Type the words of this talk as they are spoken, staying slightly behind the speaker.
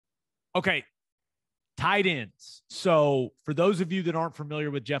Okay, tight ends. So for those of you that aren't familiar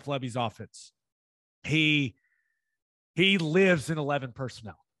with Jeff Lebby's offense, he lives in 11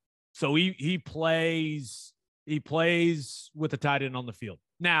 personnel. So he plays with a tight end on the field.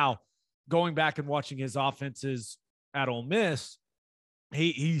 Now, going back and watching his offenses at Ole Miss,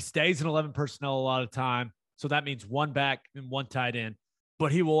 he stays in 11 personnel a lot of time. So that means one back and one tight end.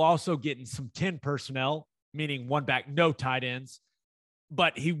 But he will also get in some 10 personnel, meaning one back, no tight ends.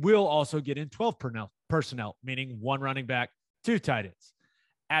 But he will also get in 12 personnel, meaning one running back, two tight ends.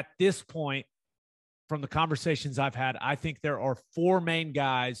 At this point, from the conversations I've had, I think there are four main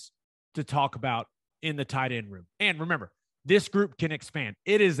guys to talk about in the tight end room. And remember, this group can expand.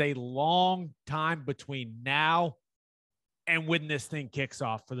 It is a long time between now and when this thing kicks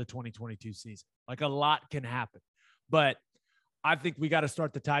off for the 2022 season. Like, a lot can happen. But I think we got to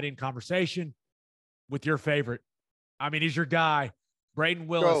start the tight end conversation with your favorite. I mean, he's your guy, Brayden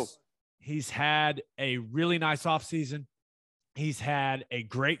Willis. He's had a really nice offseason. He's had a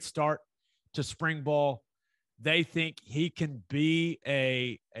great start to spring ball. They think he can be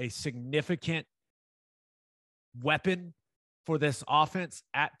a significant weapon for this offense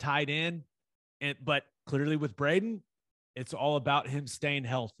at tight end. But clearly with Brayden, it's all about him staying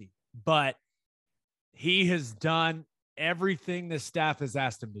healthy. But he has done everything the staff has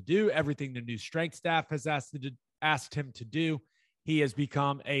asked him to do, everything the new strength staff has asked him to do. He has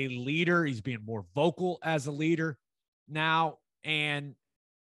become a leader. He's being more vocal as a leader now, and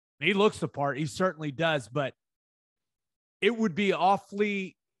he looks the part. He certainly does, but it would be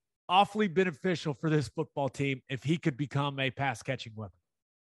awfully beneficial for this football team if he could become a pass catching weapon.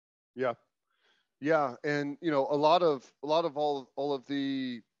 Yeah. Yeah. And, a lot of all of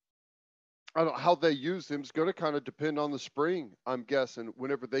the, I don't know how they use him is going to kind of depend on the spring, I'm guessing,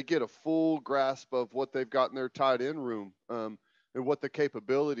 whenever they get a full grasp of what they've got in their tight end room, and what the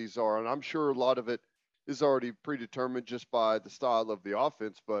capabilities are. And I'm sure a lot of it is already predetermined just by the style of the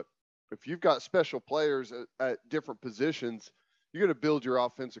offense. But if you've got special players at different positions, you're going to build your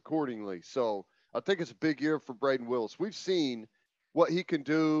offense accordingly. So I think it's a big year for Brayden Willis. We've seen what he can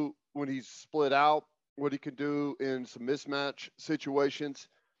do when he's split out, what he can do in some mismatch situations.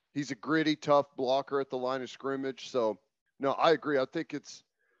 He's a gritty, tough blocker at the line of scrimmage. So, no, I agree. I think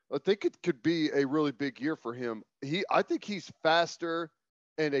it could be a really big year for him. I think he's faster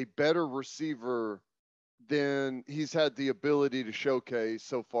and a better receiver than he's had the ability to showcase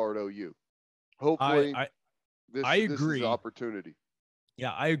so far at OU. Hopefully, this is an opportunity.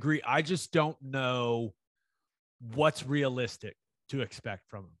 Yeah, I agree. I just don't know what's realistic to expect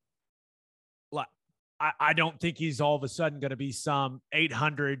from him. Like, I don't think he's all of a sudden going to be some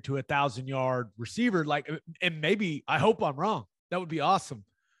 800 to 1,000 yard receiver. Like, and maybe, I hope I'm wrong. That would be awesome.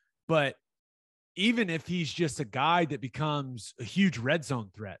 But even if he's just a guy that becomes a huge red zone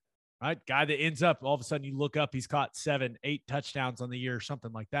threat, right? Guy that ends up, all of a sudden you look up, he's caught 7, 8 touchdowns on the year or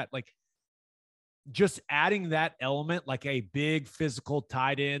something like that. Like, just adding that element, like a big physical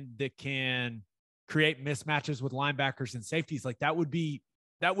tight end that can create mismatches with linebackers and safeties, like that would be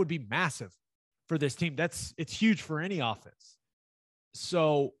massive for this team. It's huge for any offense.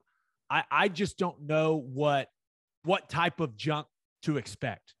 So I just don't know what type of jump to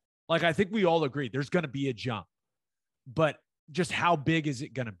expect. Like, I think we all agree there's going to be a jump, but just how big is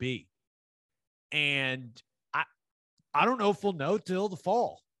it going to be? And I don't know if we'll know till the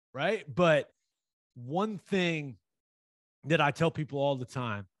fall, right? But one thing that I tell people all the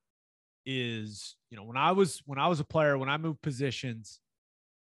time is, when I was a player, when I moved positions,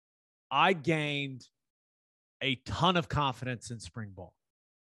 I gained a ton of confidence in spring ball,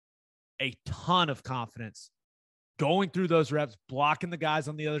 a ton of confidence going through those reps, blocking the guys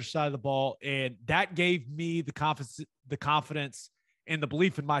on the other side of the ball. And that gave me the confidence and the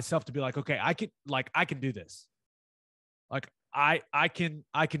belief in myself to be like, okay, I can do this. Like, I can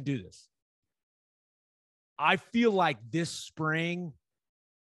do this. I feel like this spring,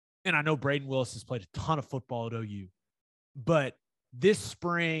 and I know Brayden Willis has played a ton of football at OU, but this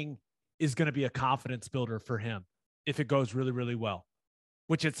spring is going to be a confidence builder for him if it goes really, really well,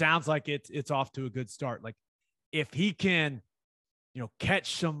 which it sounds like it's off to a good start. Like, if he can,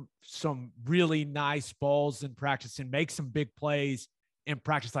 catch some really nice balls in practice and make some big plays in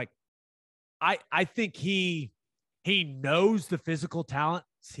practice, like, I think he knows the physical talents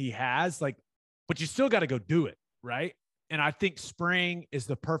he has, like, but you still got to go do it, right? And I think spring is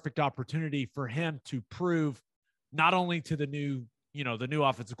the perfect opportunity for him to prove not only to the new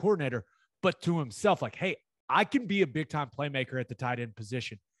offensive coordinator, but to himself, like, hey, I can be a big-time playmaker at the tight end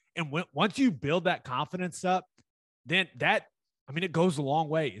position. And once you build that confidence up, then it goes a long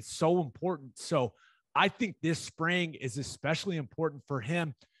way. It's so important. So I think this spring is especially important for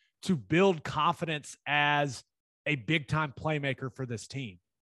him to build confidence as a big time playmaker for this team.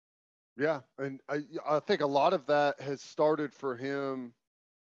 Yeah. And I think a lot of that has started for him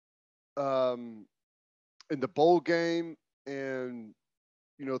in the bowl game and,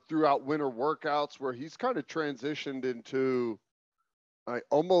 throughout winter workouts where he's kind of transitioned into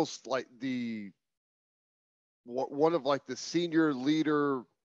almost like one of like the senior leader.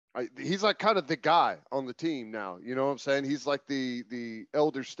 He's like kind of the guy on the team now. You know what I'm saying? He's like the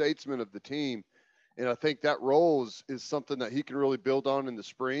elder statesman of the team. And I think that role is something that he can really build on in the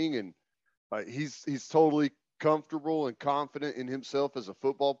spring. And he's totally comfortable and confident in himself as a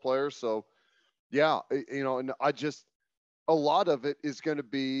football player. So, yeah, and a lot of it is going to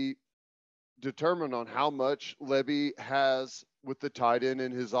be determined on how much Levy has with the tight end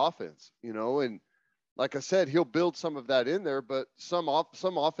in his offense, and like I said, he'll build some of that in there, but some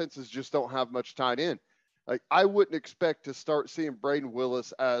offenses just don't have much tight end. Like I wouldn't expect to start seeing Brayden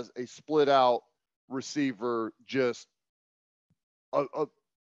Willis as a split out receiver, just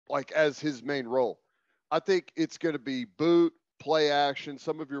like as his main role. I think it's going to be boot, play action,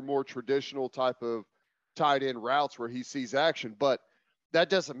 some of your more traditional type of tight end routes where he sees action, but that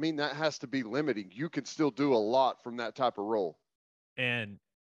doesn't mean that has to be limiting. You can still do a lot from that type of role. And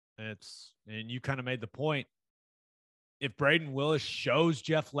you kind of made the point. If Brayden Willis shows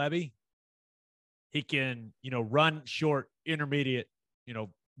Jeff Levy, he can, run short, intermediate,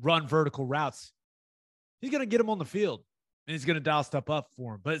 run vertical routes. He's going to get him on the field and he's going to dial stuff up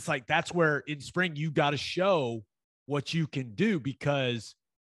for him. But it's like, that's where in spring, you got to show what you can do because,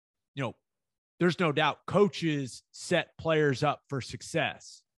 there's no doubt coaches set players up for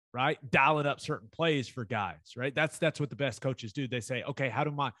success, right? Dialing up certain plays for guys, right? That's what the best coaches do. They say, okay, how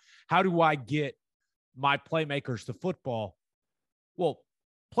do I get my playmakers to football? Well,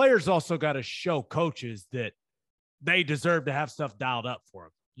 players also got to show coaches that they deserve to have stuff dialed up for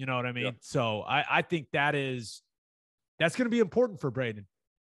them. You know what I mean? Yeah. So I think that's going to be important for Brayden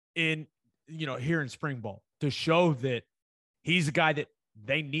here in spring ball to show that he's a guy that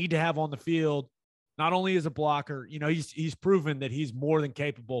they need to have on the field, not only as a blocker. He's proven that he's more than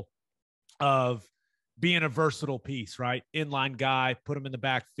capable of being a versatile piece, right? Inline guy, put him in the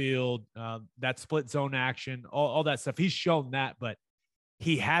backfield, that split zone action, all that stuff. He's shown that, but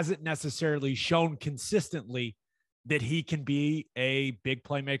he hasn't necessarily shown consistently that he can be a big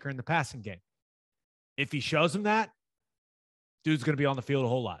playmaker in the passing game. If he shows him that, dude's going to be on the field a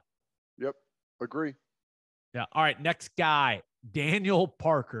whole lot. Yep. Agree. Yeah. All right. Next guy, Daniel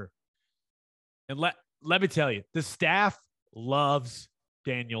Parker. And let me tell you, the staff loves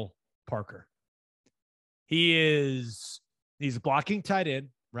Daniel Parker. He's a blocking tight end,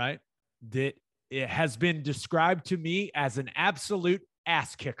 right? That it has been described to me as an absolute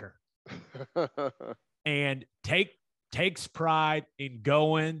ass kicker. And takes pride in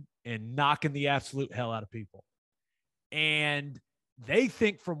going and knocking the absolute hell out of people. And they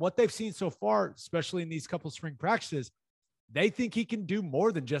think from what they've seen so far, especially in these couple of spring practices, they think he can do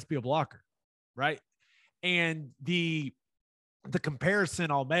more than just be a blocker, right? And the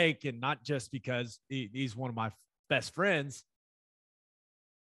comparison I'll make, and not just because he's one of my best friends,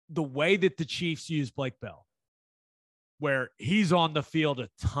 the way that the Chiefs use Blake Bell, where he's on the field a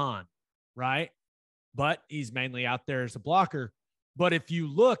ton, right? But he's mainly out there as a blocker. But if you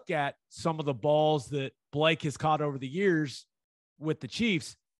look at some of the balls that Blake has caught over the years with the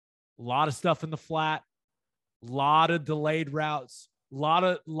Chiefs, a lot of stuff in the flat, a lot of delayed routes, a lot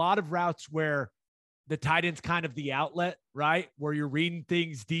of routes where the tight end's kind of the outlet, right? Where you're reading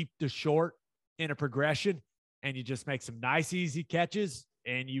things deep to short in a progression and you just make some nice, easy catches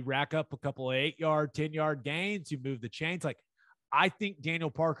and you rack up a couple of 8-yard, 10-yard gains. You move the chains. Like, I think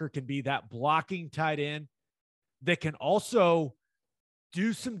Daniel Parker can be that blocking tight end that can also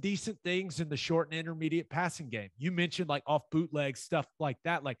do some decent things in the short and intermediate passing game. You mentioned like off bootleg stuff like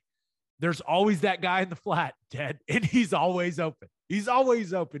that. Like, there's always that guy in the flat, Ted, and he's always open. He's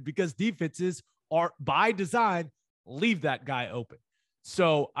always open because defenses are by design leave that guy open.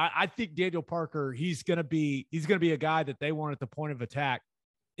 So I think Daniel Parker, he's going to be a guy that they want at the point of attack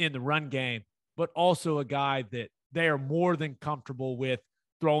in the run game, but also a guy that they are more than comfortable with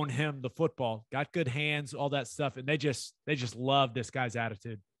throwing him the football. Got good hands, all that stuff, and they just love this guy's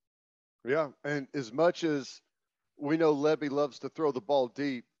attitude. Yeah, and as much as we know Levy loves to throw the ball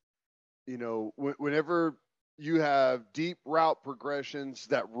deep, whenever you have deep route progressions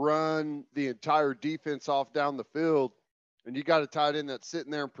that run the entire defense off down the field, and you got a tight end that's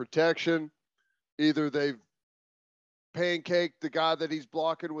sitting there in protection, either they've pancaked the guy that he's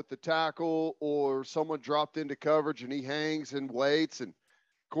blocking with the tackle, or someone dropped into coverage and he hangs and waits, and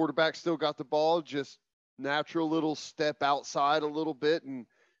quarterback still got the ball, just natural little step outside a little bit, and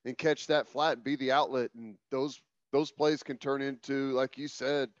and catch that flat and be the outlet. And those plays can turn into, like you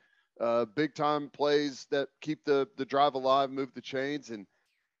said, big time plays that keep the drive alive, move the chains. And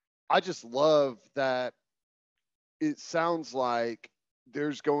I just love that it sounds like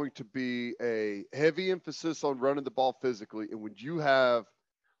there's going to be a heavy emphasis on running the ball physically. And when you have,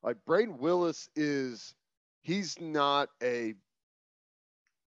 like, Brayden Willis he's not I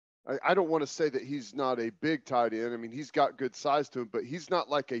don't want to say that he's not a big tight end. I mean, he's got good size to him, but he's not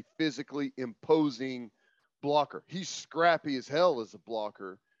like a physically imposing blocker. He's scrappy as hell as a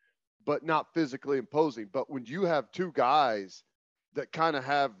blocker, but not physically imposing. But when you have two guys that kind of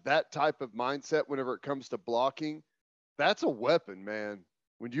have that type of mindset whenever it comes to blocking, that's a weapon, man.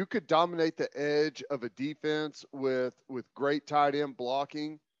 When you could dominate the edge of a defense with great tight end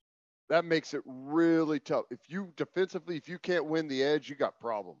blocking, that makes it really tough. If you can't win the edge, you got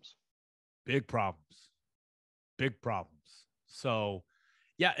problems. Big problems. Big problems. So,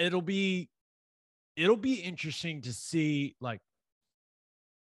 yeah, it'll be interesting to see, like,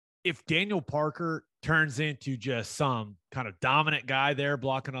 if Daniel Parker turns into just some kind of dominant guy there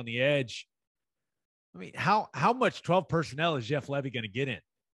blocking on the edge. I mean, how much 12 personnel is Jeff Lebby going to get in?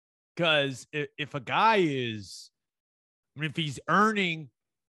 Because if a guy if he's earning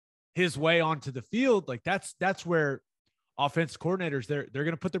his way onto the field, like that's where offense coordinators, they're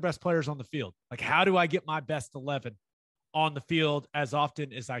going to put their best players on the field. Like, how do I get my best 11 on the field as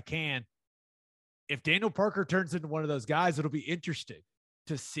often as I can? If Daniel Parker turns into one of those guys, it'll be interesting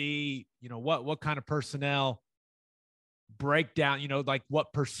to see, what kind of personnel breakdown, like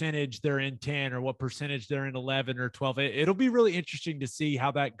what percentage they're in 10 or what percentage they're in 11 or 12. It'll be really interesting to see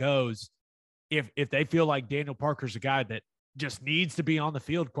how that goes. If they feel like Daniel Parker's a guy that just needs to be on the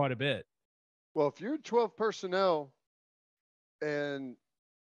field quite a bit. Well, if you're 12 personnel and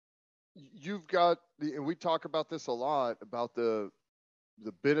you've got and we talk about this a lot about the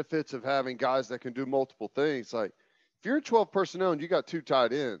benefits of having guys that can do multiple things. Like, if you're 12 personnel and you got two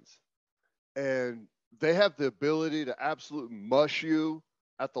tight ends and they have the ability to absolutely mush you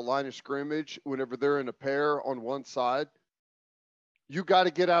at the line of scrimmage whenever they're in a pair on one side, you got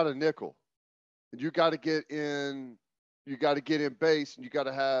to get out of nickel and you got to get in base, and you got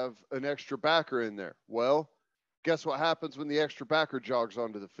to have an extra backer in there. Well, guess what happens when the extra backer jogs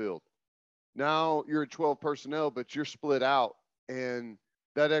onto the field? Now you're at 12 personnel, but you're split out, and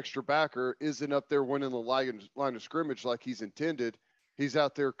that extra backer isn't up there winning the line of scrimmage like he's intended. He's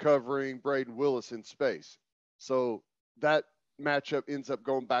out there covering Brayden Willis in space. So that matchup ends up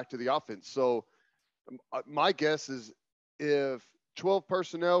going back to the offense. So my guess is if 12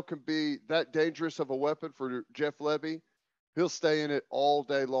 personnel can be that dangerous of a weapon for Jeff Lebby, he'll stay in it all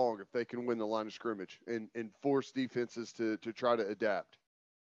day long if they can win the line of scrimmage and force defenses to try to adapt.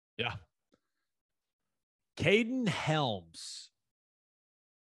 Yeah. Kaden Helms,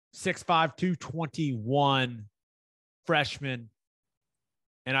 6'5", 221 freshman.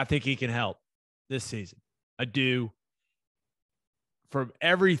 And I think he can help this season. I do. From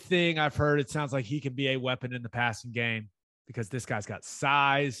everything I've heard, it sounds like he can be a weapon in the passing game because this guy's got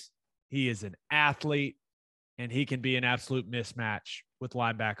size. He is an athlete, and he can be an absolute mismatch with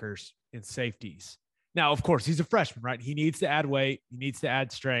linebackers and safeties. Now, of course, he's a freshman, right? He needs to add weight. He needs to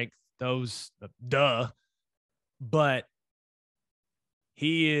add strength. But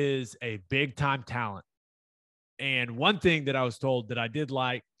he is a big-time talent. And one thing that I was told that I did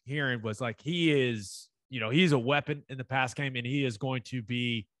like hearing was, like, he is, he's a weapon in the pass game, and he is going to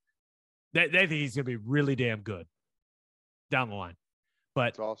be – they think he's going to be really damn good down the line.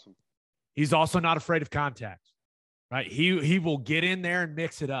 But that's awesome. He's also not afraid of contact, right? He will get in there and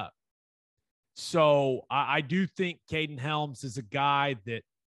mix it up. So I do think Kaden Helms is a guy that,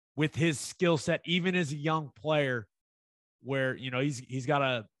 with his skill set, even as a young player, where he's got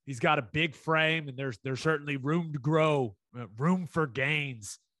a big frame, and there's certainly room to grow, room for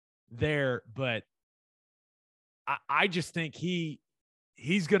gains there. But I just think he's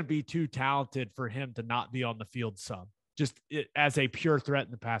going to be too talented for him to not be on the field some, just as a pure threat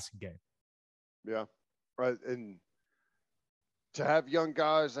in the passing game. Yeah, right. And to have young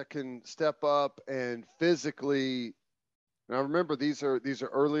guys that can step up and physically, now remember, these are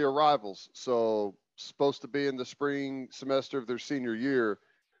early arrivals, so supposed to be in the spring semester of their senior year.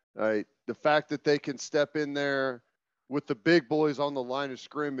 Right? The fact that they can step in there with the big boys on the line of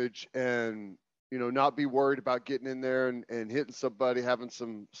scrimmage and not be worried about getting in there and hitting somebody, having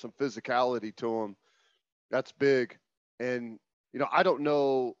some physicality to them, that's big. And I don't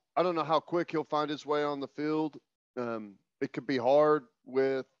know how quick he'll find his way on the field. It could be hard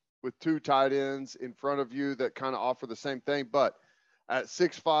with two tight ends in front of you that kind of offer the same thing. But at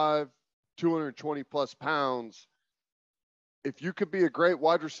 6'5", 220 plus pounds, if you could be a great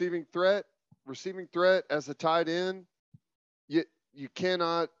wide receiving threat as a tight end, you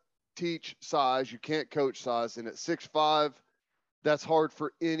cannot teach size. You can't coach size. And at 6'5", that's hard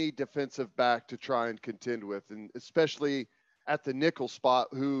for any defensive back to try and contend with. And especially at the nickel spot,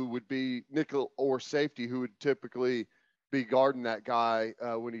 who would be nickel or safety, who would typically be guarding that guy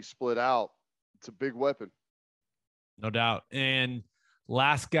when he's split out. It's a big weapon. No doubt. And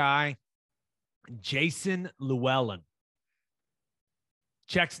last guy, Jason Llewellyn.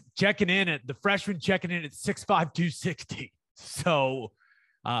 Checking in at the freshman, checking in at 6'5", 260. So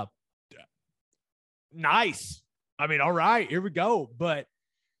nice. I mean, all right, here we go. But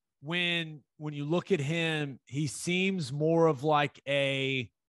when you look at him, he seems more of like I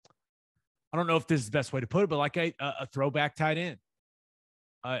don't know if this is the best way to put it, but like a throwback tight end.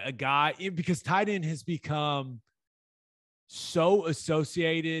 A guy, because tight end has become so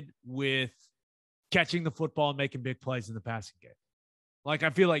associated with catching the football and making big plays in the passing game. Like,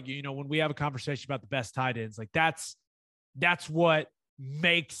 I feel like, when we have a conversation about the best tight ends, like that's what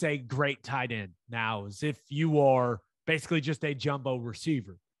makes a great tight end now, is if you are basically just a jumbo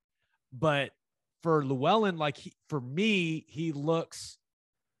receiver. But for Llewellyn, like for me, he looks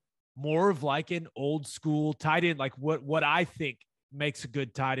more of like an old school tight end, like what I think makes a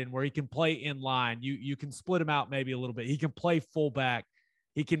good tight end, where he can play in line. You can split him out maybe a little bit. He can play fullback.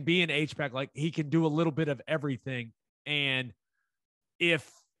 He can be an H-back. Like, he can do a little bit of everything. And if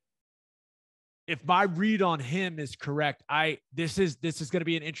my read on him is correct, this is going to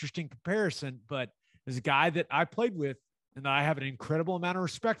be an interesting comparison, but there's a guy that I played with and that I have an incredible amount of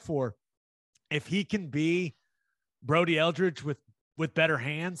respect for. If he can be Brody Eldridge with better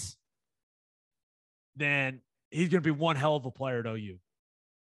hands, then he's going to be one hell of a player at OU.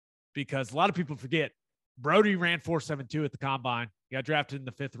 Because a lot of people forget, Brody ran 4.72 at the combine. He got drafted in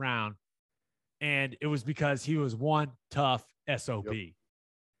the 5th round. And it was because he was one tough SOB.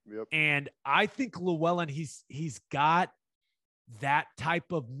 Yep. And I think Llewellyn, he's got that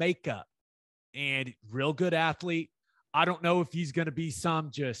type of makeup, and real good athlete. I don't know if he's going to be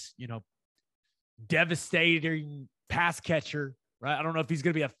some just, devastating pass catcher, right? I don't know if he's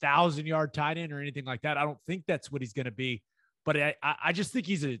going to be 1,000-yard tight end or anything like that. I don't think that's what he's going to be, but I just think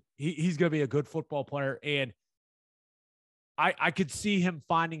he's going to be a good football player. And I could see him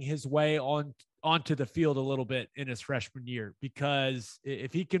finding his way onto the field a little bit in his freshman year, because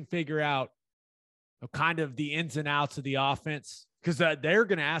if he can figure out kind of the ins and outs of the offense, because they're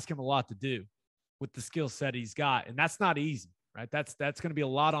going to ask him a lot to do with the skill set he's got. And that's not easy, right? That's going to be a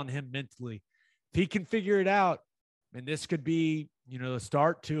lot on him mentally. If he can figure it out, and this could be, the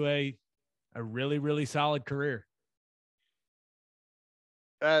start to a really, really solid career.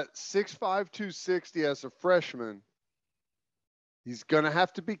 At 6'5", 260 as a freshman, he's going to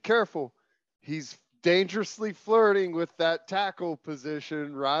have to be careful. He's dangerously flirting with that tackle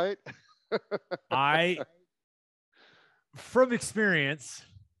position, right? From experience,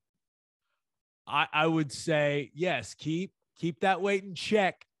 I would say, yes, keep that weight in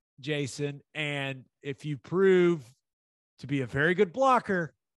check, Jason. And if you prove to be a very good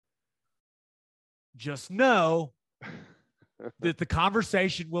blocker, just know that the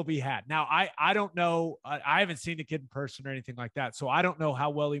conversation will be had. Now, I don't know. I haven't seen the kid in person or anything like that, so I don't know how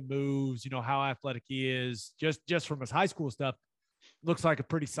well he moves, how athletic he is. Just from his high school stuff, looks like a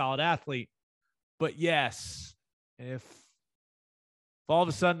pretty solid athlete. But yes, if all of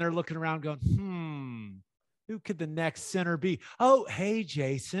a sudden they're looking around going, who could the next center be? Oh, hey,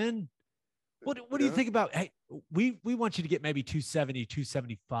 Jason, what do you think about, hey, we want you to get maybe 270,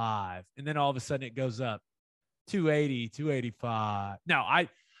 275, and then all of a sudden it goes up 280, 285. No,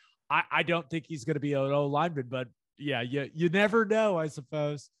 I don't think he's going to be an old lineman, but yeah, you never know, I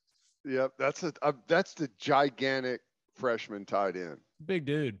suppose. Yep, that's the gigantic freshman tight end. Big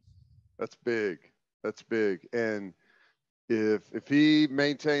dude. That's big. That's big. And if he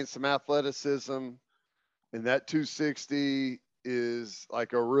maintains some athleticism, and that 260 is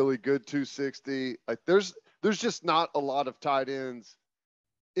like a really good 260, like there's just not a lot of tight ends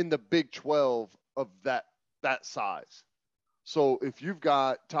in the Big 12 of that size. So if you've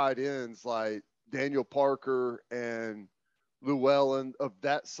got tight ends like Daniel Parker and Llewellyn of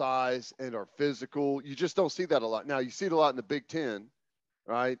that size and are physical, you just don't see that a lot. Now, you see it a lot in the Big 10,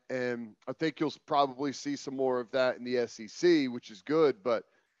 right? And I think you'll probably see some more of that in the SEC, which is good. But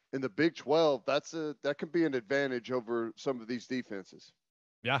in the Big 12, that can be an advantage over some of these defenses.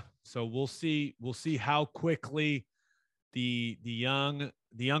 Yeah. So we'll see how quickly the young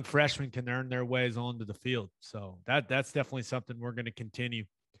freshmen can earn their ways onto the field. So that's definitely something we're going to continue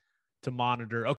to monitor.